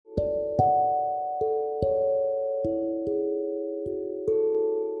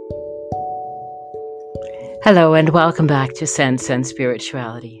Hello and welcome back to Sense and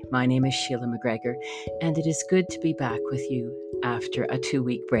Spirituality. My name is Sheila McGregor, and it is good to be back with you after a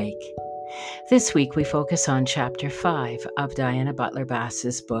 2-week break. This week we focus on Chapter 5 of Diana Butler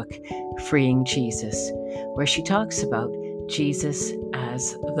Bass's book, Freeing Jesus, where she talks about Jesus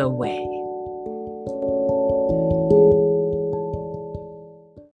as the way.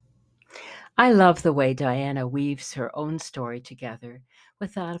 I love the way Diana weaves her own story together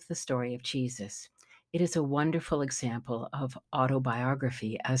with that of the story of Jesus. It is a wonderful example of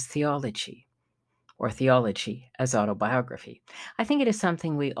autobiography as theology, or theology as autobiography. I think it is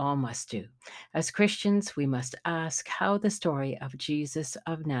something we all must do. As Christians, we must ask how the story of Jesus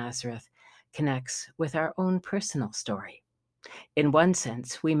of Nazareth connects with our own personal story. In one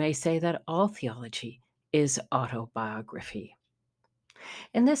sense, we may say that all theology is autobiography.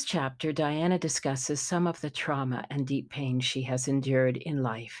 In this chapter, Diana discusses some of the trauma and deep pain she has endured in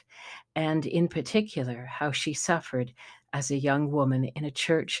life, and in particular, how she suffered as a young woman in a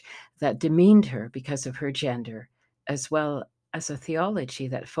church that demeaned her because of her gender, as well as a theology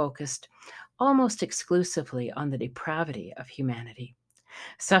that focused almost exclusively on the depravity of humanity.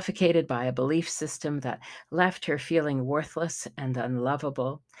 Suffocated by a belief system that left her feeling worthless and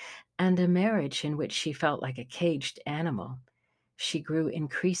unlovable, and a marriage in which she felt like a caged animal, she grew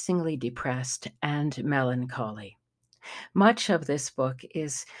increasingly depressed and melancholy. Much of this book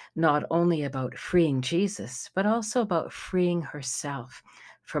is not only about freeing Jesus, but also about freeing herself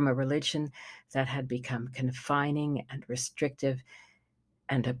from a religion that had become confining and restrictive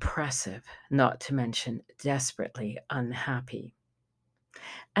and oppressive, not to mention desperately unhappy.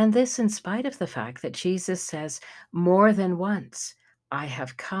 And this in spite of the fact that Jesus says more than once, I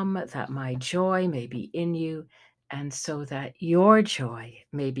have come that my joy may be in you, and so that your joy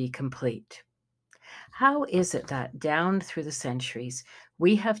may be complete. How is it that down through the centuries,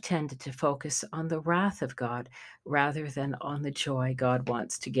 we have tended to focus on the wrath of God rather than on the joy God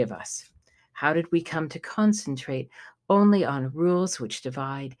wants to give us? How did we come to concentrate only on rules which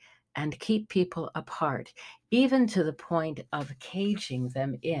divide and keep people apart, even to the point of caging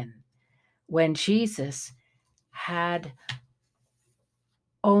them in, when Jesus had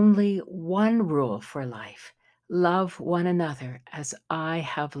only one rule for life: love one another as I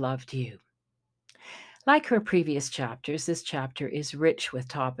have loved you? Like her previous chapters, this chapter is rich with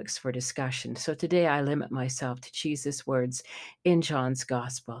topics for discussion. So today I limit myself to Jesus' words in John's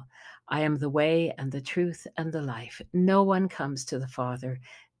Gospel. I am the way and the truth and the life. No one comes to the Father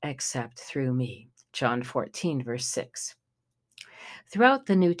except through me. John 14, verse 6. Throughout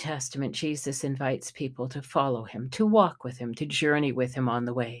the New Testament, Jesus invites people to follow him, to walk with him, to journey with him on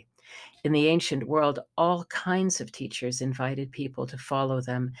the way. In the ancient world, all kinds of teachers invited people to follow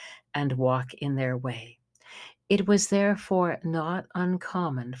them and walk in their way. It was therefore not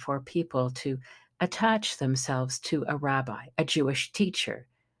uncommon for people to attach themselves to a rabbi, a Jewish teacher,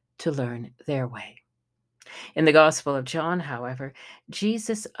 to learn their way. In the Gospel of John, however,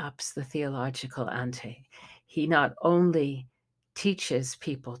 Jesus ups the theological ante. He not only teaches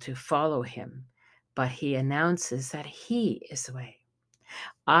people to follow him, but he announces that he is the way.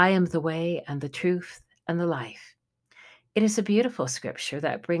 I am the way and the truth and the life. It is a beautiful scripture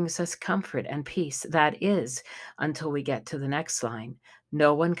that brings us comfort and peace. That is, until we get to the next line,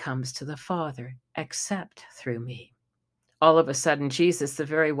 no one comes to the Father except through me. All of a sudden, Jesus, the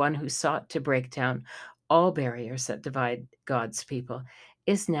very one who sought to break down all barriers that divide God's people,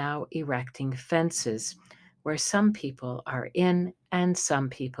 is now erecting fences where some people are in and some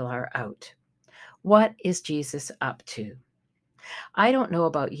people are out. What is Jesus up to? I don't know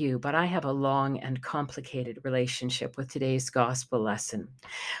about you, but I have a long and complicated relationship with today's gospel lesson.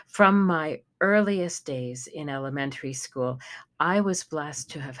 From my earliest days in elementary school, I was blessed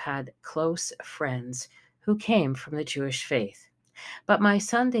to have had close friends who came from the Jewish faith. But my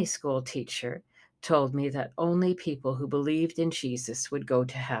Sunday school teacher told me that only people who believed in Jesus would go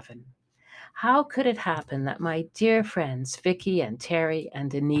to heaven. How could it happen that my dear friends Vicky and Terry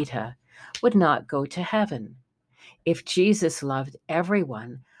and Anita would not go to heaven? If Jesus loved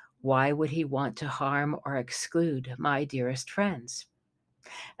everyone, why would he want to harm or exclude my dearest friends?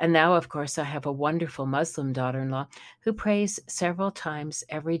 And now, of course, I have a wonderful Muslim daughter-in-law who prays several times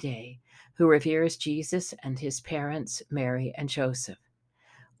every day, who reveres Jesus and his parents, Mary and Joseph.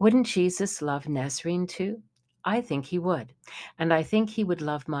 Wouldn't Jesus love Nesreen too? I think he would. And I think he would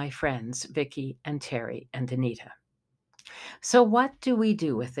love my friends, Vicky and Terry and Anita. So what do we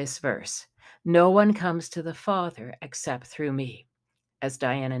do with this verse? No one comes to the Father except through me. As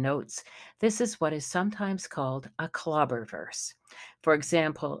Diana notes, this is what is sometimes called a clobber verse. For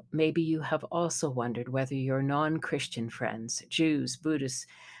example, maybe you have also wondered whether your non-Christian friends, Jews, Buddhists,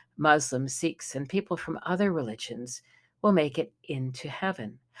 Muslims, Sikhs, and people from other religions will make it into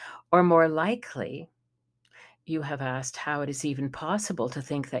heaven. Or more likely, you have asked how it is even possible to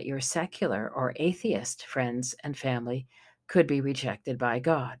think that your secular or atheist friends and family could be rejected by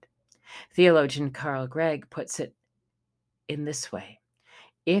God. Theologian Carl Gregg puts it in this way: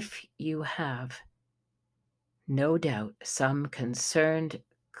 if you have no doubt some concerned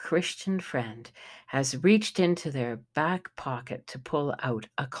Christian friend has reached into their back pocket to pull out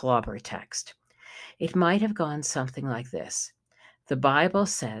a clobber text, it might have gone something like this. The Bible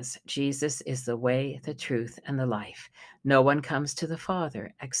says Jesus is the way, the truth, and the life. No one comes to the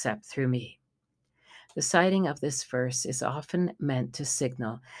Father except through me. The citing of this verse is often meant to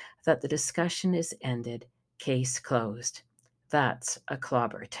signal that the discussion is ended, case closed. That's a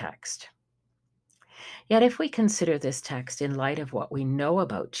clobber text. Yet, if we consider this text in light of what we know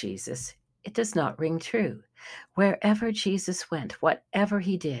about Jesus, it does not ring true. Wherever Jesus went, whatever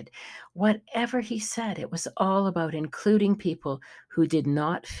he did, whatever he said, it was all about including people who did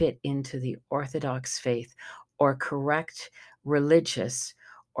not fit into the Orthodox faith or correct religious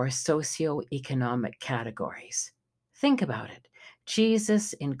or socioeconomic categories. Think about it.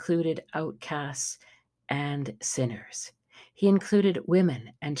 Jesus included outcasts and sinners. He included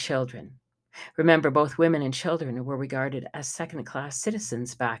women and children. Remember, both women and children were regarded as second-class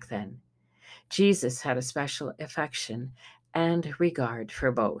citizens back then. Jesus had a special affection and regard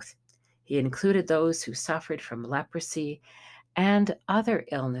for both. He included those who suffered from leprosy and other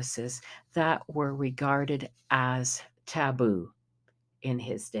illnesses that were regarded as taboo in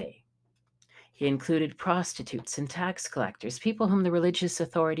his day. He included prostitutes and tax collectors, people whom the religious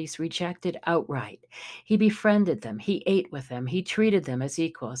authorities rejected outright. He befriended them. He ate with them. He treated them as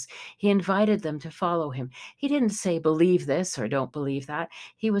equals. He invited them to follow him. He didn't say, believe this or don't believe that.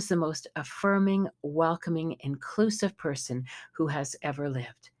 He was the most affirming, welcoming, inclusive person who has ever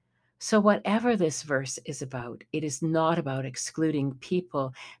lived. So, whatever this verse is about, it is not about excluding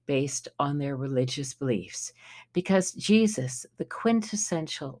people based on their religious beliefs, because Jesus, the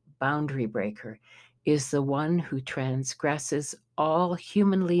quintessential boundary breaker, is the one who transgresses all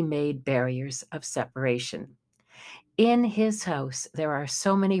humanly made barriers of separation. In his house, there are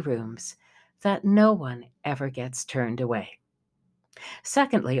so many rooms that no one ever gets turned away.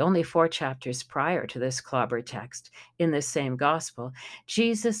 Secondly, only 4 chapters prior to this clobber text, in this same gospel,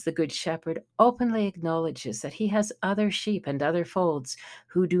 Jesus, the Good Shepherd, openly acknowledges that he has other sheep and other folds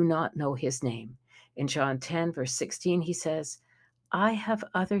who do not know his name. In John 10, verse 16, he says, I have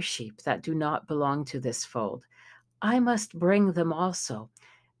other sheep that do not belong to this fold. I must bring them also,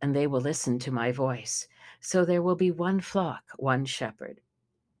 and they will listen to my voice. So there will be one flock, one shepherd.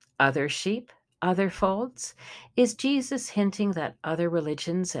 Other sheep, other folds? Is Jesus hinting that other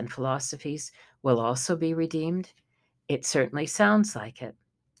religions and philosophies will also be redeemed? It certainly sounds like it.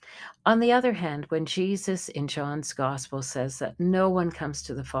 On the other hand, when Jesus in John's Gospel says that no one comes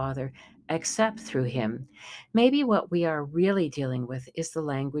to the Father except through him, maybe what we are really dealing with is the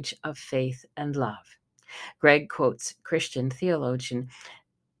language of faith and love. Greg quotes Christian theologian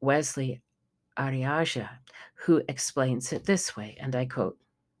Wesley Ariaja, who explains it this way, and I quote,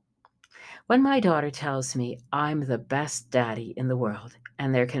 when my daughter tells me I'm the best daddy in the world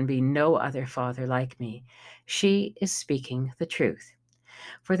and there can be no other father like me, she is speaking the truth.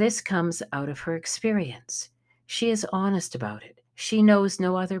 For this comes out of her experience. She is honest about it. She knows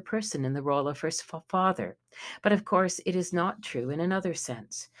no other person in the role of her father. But of course, it is not true in another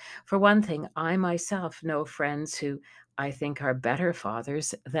sense. For one thing, I myself know friends who I think are better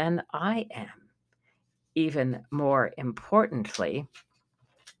fathers than I am. Even more importantly,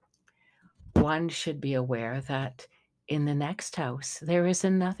 one should be aware that in the next house, there is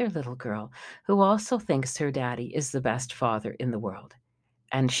another little girl who also thinks her daddy is the best father in the world.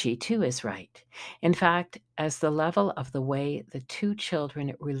 And she too is right. In fact, as the level of the way the two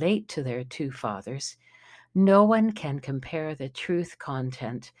children relate to their two fathers, no one can compare the truth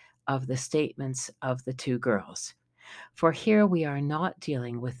content of the statements of the two girls. For here we are not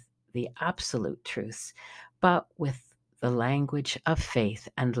dealing with the absolute truths, but with the language of faith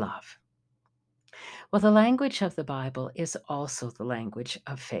and love. Well, the language of the Bible is also the language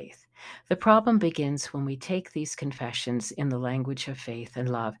of faith. The problem begins when we take these confessions in the language of faith and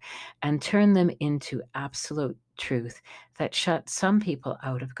love and turn them into absolute truth that shut some people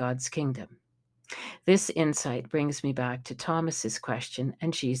out of God's kingdom. This insight brings me back to Thomas's question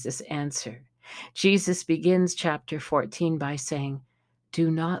and Jesus' answer. Jesus begins chapter 14 by saying, "Do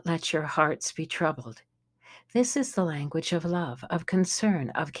not let your hearts be troubled." This is the language of love, of concern,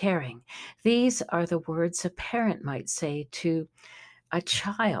 of caring. These are the words a parent might say to a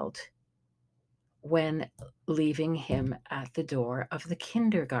child when leaving him at the door of the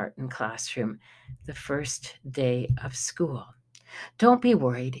kindergarten classroom the first day of school. Don't be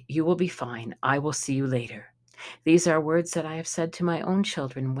worried. You will be fine. I will see you later. These are words that I have said to my own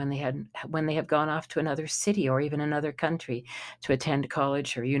children when they have gone off to another city or even another country to attend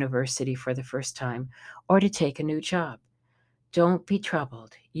college or university for the first time or to take a new job. Don't be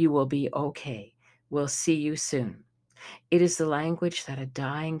troubled. You will be okay. We'll see you soon. It is the language that a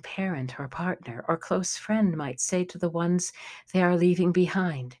dying parent or partner or close friend might say to the ones they are leaving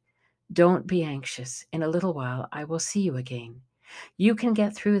behind. Don't be anxious. In a little while, I will see you again. You can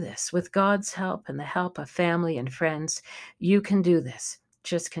get through this. With God's help and the help of family and friends, you can do this.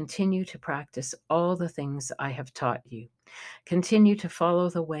 Just continue to practice all the things I have taught you. Continue to follow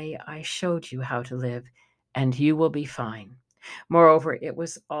the way I showed you how to live, and you will be fine. Moreover, it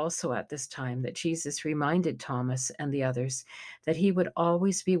was also at this time that Jesus reminded Thomas and the others that he would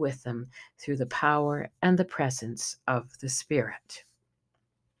always be with them through the power and the presence of the Spirit.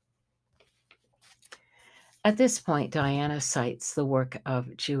 At this point, Diana cites the work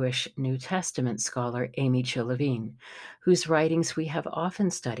of Jewish New Testament scholar Amy Jill Levine, whose writings we have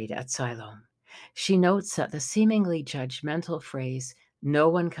often studied at Siloam. She notes that the seemingly judgmental phrase, "no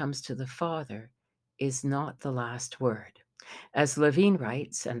one comes to the Father," is not the last word. As Levine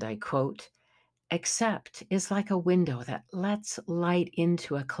writes, and I quote, "Accept is like a window that lets light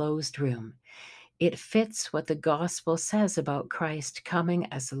into a closed room. It fits what the gospel says about Christ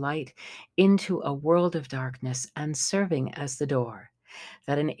coming as light into a world of darkness and serving as the door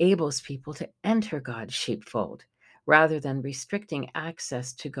that enables people to enter God's sheepfold. Rather than restricting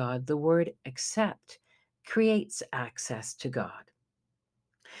access to God, the word accept creates access to God."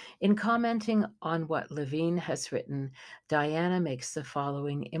 In commenting on what Levine has written, Diana makes the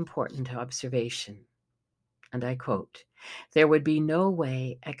following important observation. And I quote, "There would be no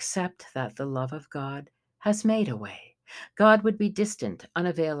way except that the love of God has made a way. God would be distant,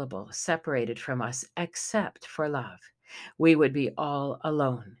 unavailable, separated from us except for love. We would be all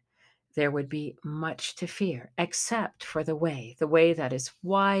alone. There would be much to fear except for the way that is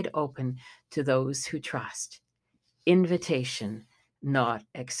wide open to those who trust. Invitation, not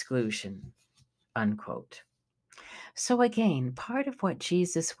exclusion." Unquote. So again, part of what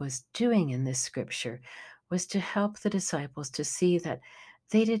Jesus was doing in this scripture was to help the disciples to see that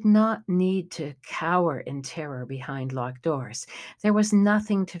they did not need to cower in terror behind locked doors. There was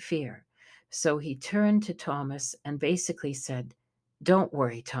nothing to fear. So he turned to Thomas and basically said, "Don't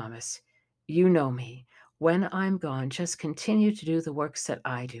worry, Thomas. You know me. When I'm gone, just continue to do the works that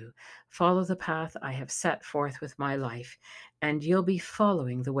I do. Follow the path I have set forth with my life, and you'll be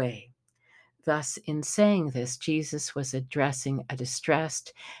following the way." Thus, in saying this, Jesus was addressing a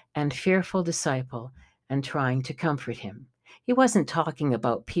distressed and fearful disciple and trying to comfort him. He wasn't talking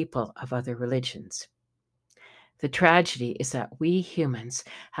about people of other religions. The tragedy is that we humans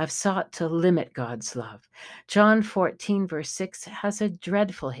have sought to limit God's love. John 14, verse 6 has a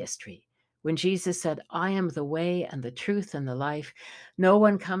dreadful history. When Jesus said, "I am the way and the truth and the life, no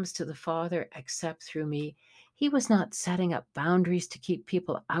one comes to the Father except through me," he was not setting up boundaries to keep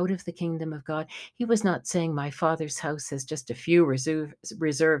people out of the kingdom of God. He was not saying, "My Father's house has just a few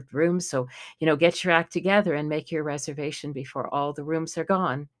reserved rooms, so, get your act together and make your reservation before all the rooms are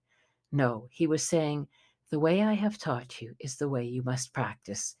gone." No, he was saying, "The way I have taught you is the way you must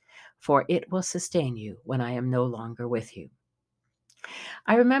practice, for it will sustain you when I am no longer with you."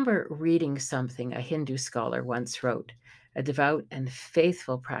 I remember reading something a Hindu scholar once wrote, a devout and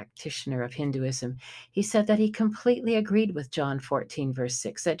faithful practitioner of Hinduism. He said that he completely agreed with John 14, verse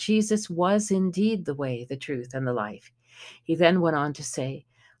 6, that Jesus was indeed the way, the truth, and the life. He then went on to say,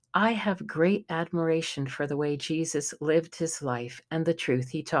 "I have great admiration for the way Jesus lived his life and the truth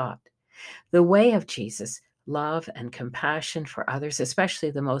he taught. The way of Jesus, love and compassion for others,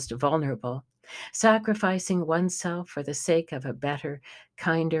 especially the most vulnerable, sacrificing oneself for the sake of a better,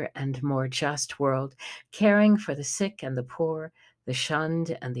 kinder, and more just world, caring for the sick and the poor, the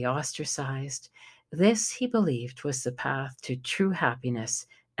shunned and the ostracized. This, he believed, was the path to true happiness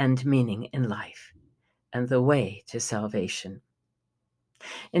and meaning in life, and the way to salvation."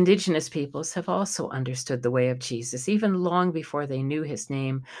 Indigenous peoples have also understood the way of Jesus, even long before they knew his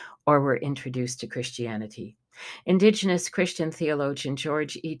name or were introduced to Christianity. Indigenous Christian theologian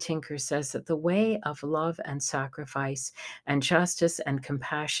George E. Tinker says that the way of love and sacrifice and justice and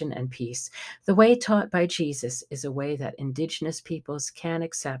compassion and peace, the way taught by Jesus, is a way that Indigenous peoples can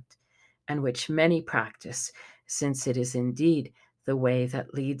accept and which many practice, since it is indeed the way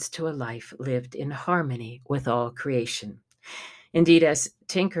that leads to a life lived in harmony with all creation. Indeed, as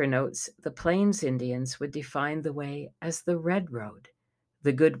Tinker notes, the Plains Indians would define the way as the red road,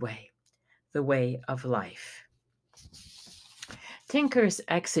 the good way, the way of life. Tinker's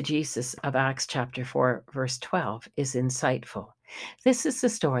exegesis of Acts chapter 4, verse 12 is insightful. This is the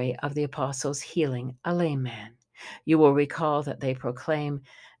story of the apostles healing a lame man. You will recall that they proclaim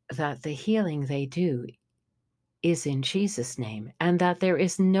that the healing they do is in Jesus' name, and that there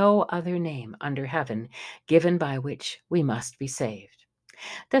is no other name under heaven given by which we must be saved.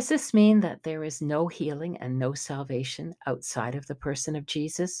 Does this mean that there is no healing and no salvation outside of the person of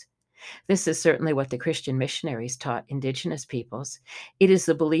Jesus? This is certainly what the Christian missionaries taught indigenous peoples. It is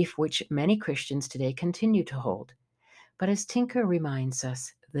the belief which many Christians today continue to hold. But as Tinker reminds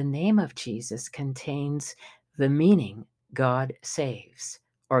us, the name of Jesus contains the meaning God saves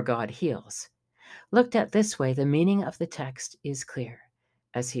or God heals. Looked at this way, the meaning of the text is clear.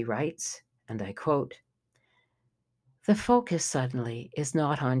 As he writes, and I quote, "The focus suddenly is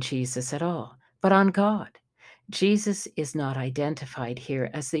not on Jesus at all, but on God. Jesus is not identified here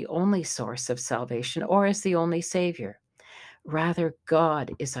as the only source of salvation or as the only Savior. Rather,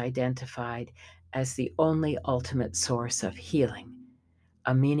 God is identified as the only ultimate source of healing,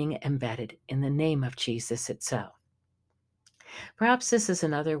 a meaning embedded in the name of Jesus itself." Perhaps this is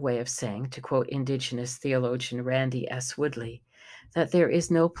another way of saying, to quote Indigenous theologian Randy S. Woodley, that there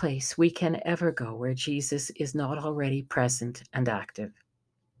is no place we can ever go where Jesus is not already present and active.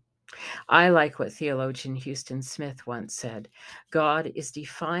 I like what theologian Houston Smith once said: God is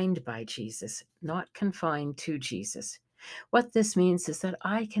defined by Jesus, not confined to Jesus. What this means is that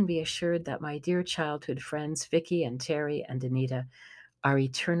I can be assured that my dear childhood friends, Vicky and Terry and Anita, are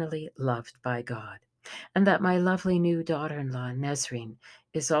eternally loved by God, and that my lovely new daughter-in-law, Nesreen,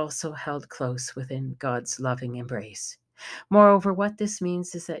 is also held close within God's loving embrace. Moreover, what this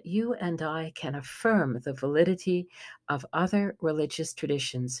means is that you and I can affirm the validity of other religious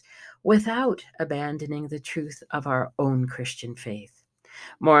traditions without abandoning the truth of our own Christian faith.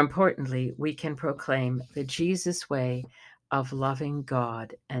 More importantly, we can proclaim the Jesus way of loving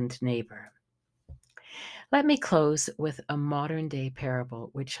God and neighbor. Let me close with a modern-day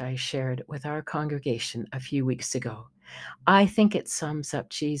parable which I shared with our congregation a few weeks ago. I think it sums up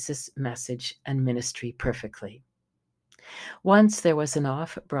Jesus' message and ministry perfectly. Once there was an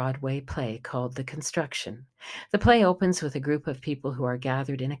off-Broadway play called The Construction. The play opens with a group of people who are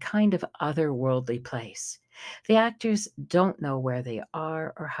gathered in a kind of otherworldly place. The actors don't know where they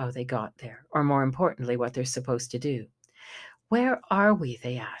are or how they got there, or more importantly, what they're supposed to do. Where are we,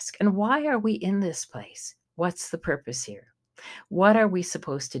 they ask, and why are we in this place? What's the purpose here? What are we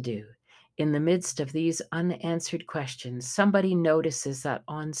supposed to do? In the midst of these unanswered questions, somebody notices that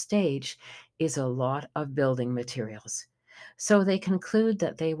on stage is a lot of building materials. So they conclude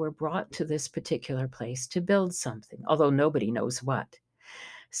that they were brought to this particular place to build something, although nobody knows what.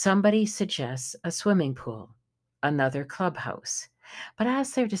 Somebody suggests a swimming pool, another clubhouse. But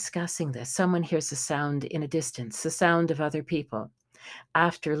as they're discussing this, someone hears a sound in a distance, the sound of other people.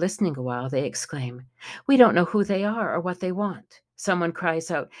 After listening a while, they exclaim, "We don't know who they are or what they want." Someone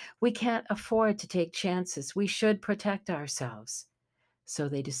cries out, "We can't afford to take chances. We should protect ourselves." So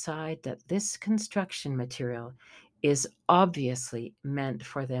they decide that this construction material is obviously meant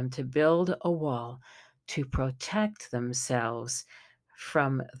for them to build a wall to protect themselves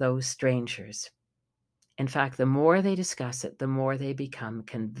from those strangers. In fact, the more they discuss it, the more they become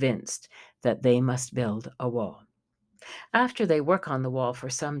convinced that they must build a wall. After they work on the wall for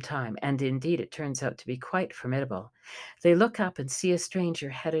some time, and indeed it turns out to be quite formidable, they look up and see a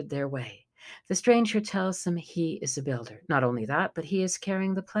stranger headed their way. The stranger tells them he is a builder. Not only that, but he is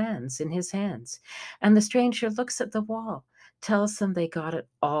carrying the plans in his hands. And the stranger looks at the wall, tells them they got it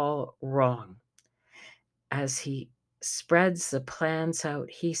all wrong. As he spreads the plans out,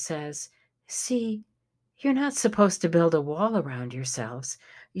 he says, "See, you're not supposed to build a wall around yourselves.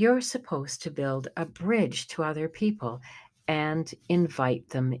 You're supposed to build a bridge to other people and invite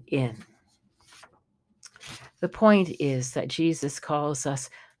them in." The point is that Jesus calls us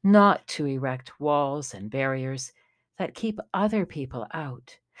not to erect walls and barriers that keep other people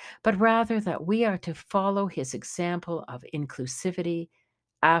out, but rather that we are to follow his example of inclusivity,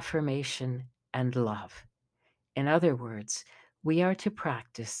 affirmation, and love. In other words, we are to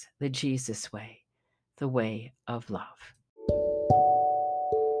practice the Jesus way, the way of love.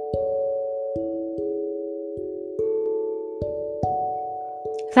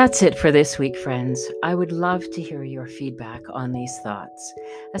 That's it for this week, friends. I would love to hear your feedback on these thoughts,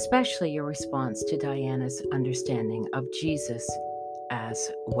 especially your response to Diana's understanding of Jesus as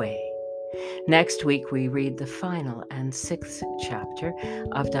way. Next week, we read the final and 6th chapter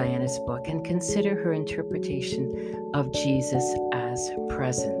of Diana's book and consider her interpretation of Jesus as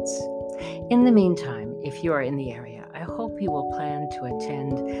presence. In the meantime, if you are in the area, I hope you will plan to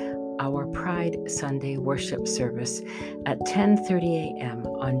attend our Pride Sunday worship service at 10:30 a.m.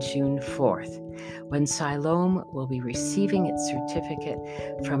 on June 4th, when Siloam will be receiving its certificate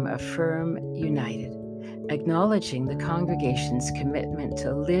from Affirm United, acknowledging the congregation's commitment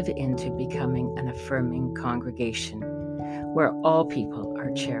to live into becoming an affirming congregation, where all people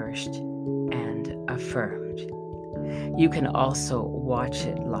are cherished and affirmed. You can also watch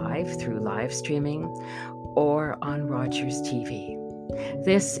it live through live streaming or on Rogers TV.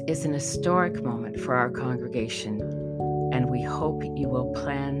 This is an historic moment for our congregation, and we hope you will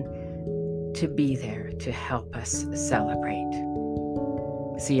plan to be there to help us celebrate.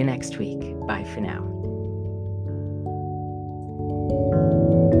 See you next week. Bye for now.